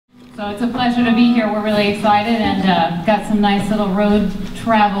So it's a pleasure to be here. We're really excited and got some nice little road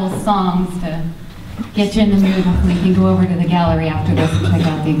travel songs to get you in the mood. We can go over to the gallery after this and check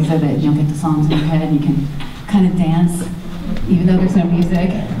out the exhibit. You'll get the songs in your head and you can kind of dance, even though there's no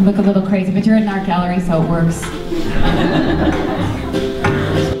music. Look a little crazy, but you're in an art gallery, so it works.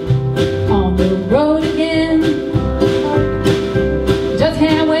 On the road again. Just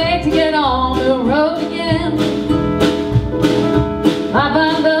can't wait to get on the road again.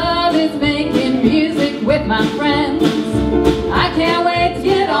 My love is making music with my friends. I can't wait to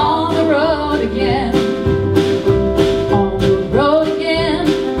get on the road again. On the road again.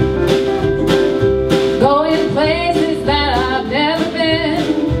 Going places that I've never been.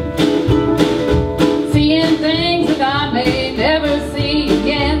 Seeing things that I may never see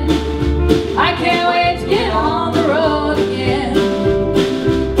again. I can't wait to get on the road again.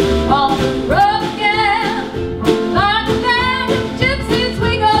 On the road again. Like a band of gypsies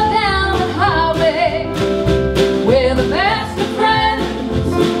we go down the highway. We're the best of friends,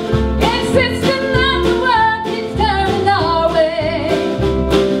 insisting that the world keeps turning our way.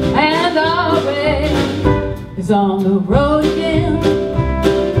 And our way is on the road again.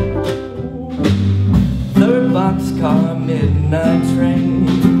 Third boxcar, midnight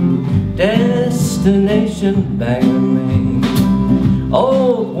train, destination Bangor, Maine.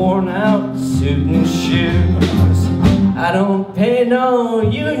 Old worn out suit and shoes. I don't pay no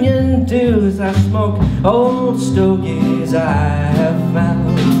union dues. I smoke old stogies I have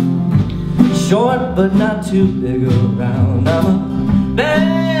found. Short but not too big around. I'm a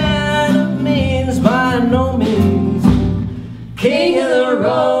man of means, by no means king of the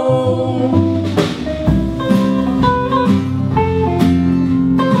road.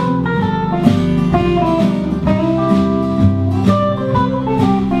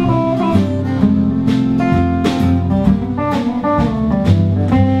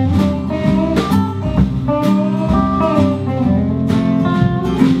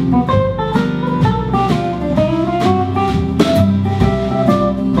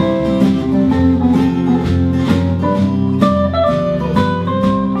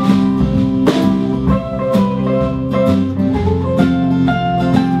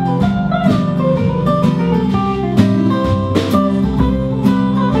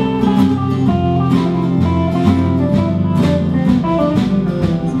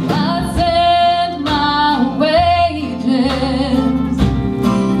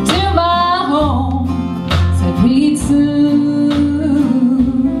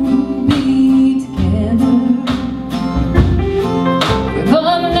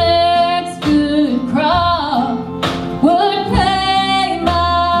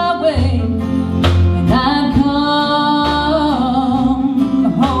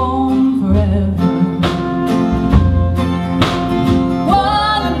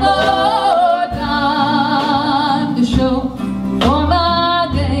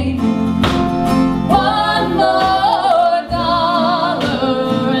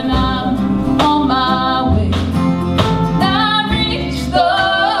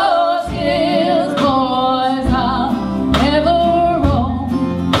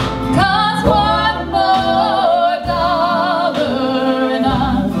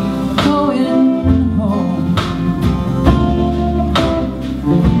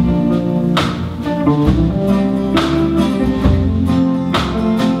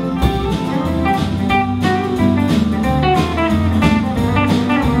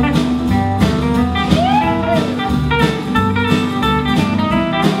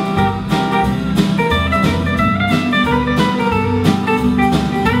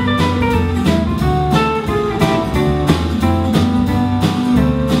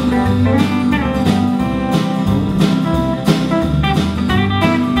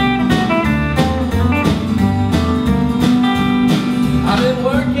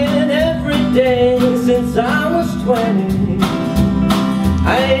 Since I was 20,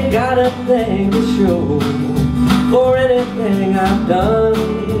 I ain't got a thing to show for anything I've done.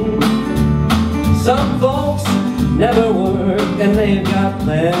 Some folks never work and they've got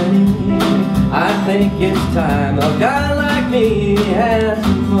plenty. I think it's time a guy like me has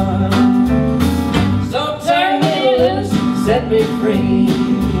some fun. So turn me loose, set me free,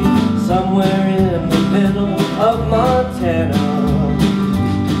 somewhere in the middle of Montana.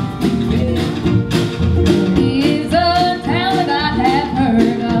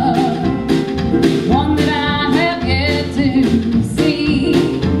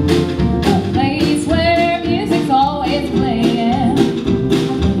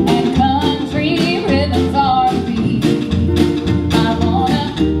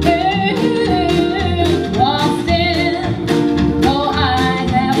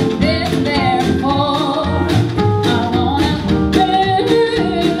 Been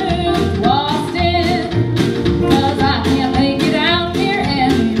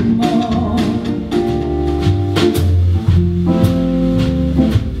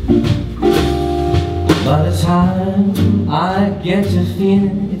get to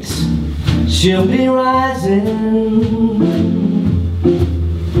Phoenix, she'll be rising.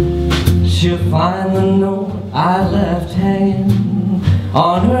 She'll find the note I left hanging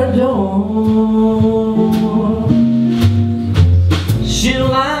on her door. She'll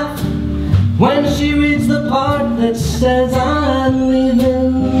laugh when she reads the part that says I'm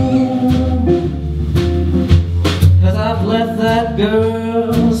leaving, 'cause I've left that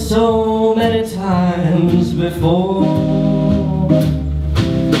girl so many times before.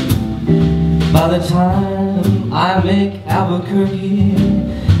 By the time I make Albuquerque,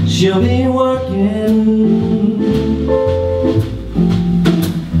 she'll be working.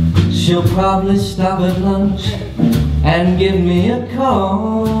 She'll probably stop at lunch and give me a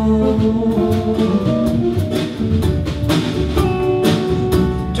call.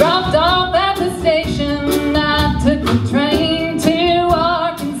 Dropped off at the station, I took the train to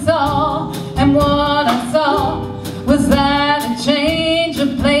Arkansas, and what I saw was that a change of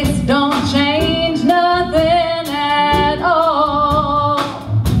place don't change nothing at all.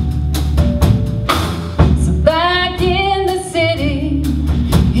 So back in the city,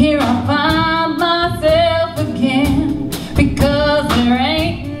 here I find myself again, because there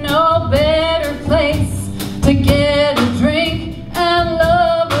ain't no better place to get a drink and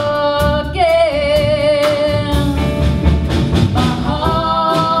love again. My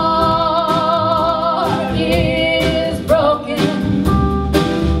heart is broken,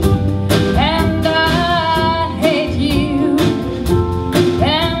 and I hate you,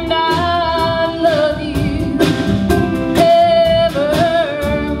 and I love you evermore.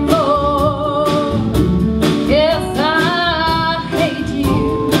 Yes, I hate you,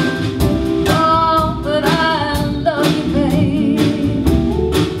 oh, but I love you, babe.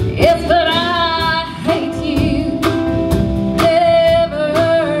 Yes, but I hate you evermore.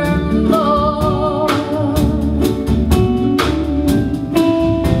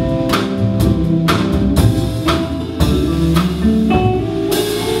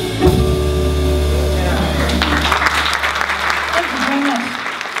 Thank you very much.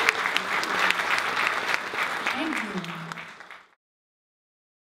 Thank you.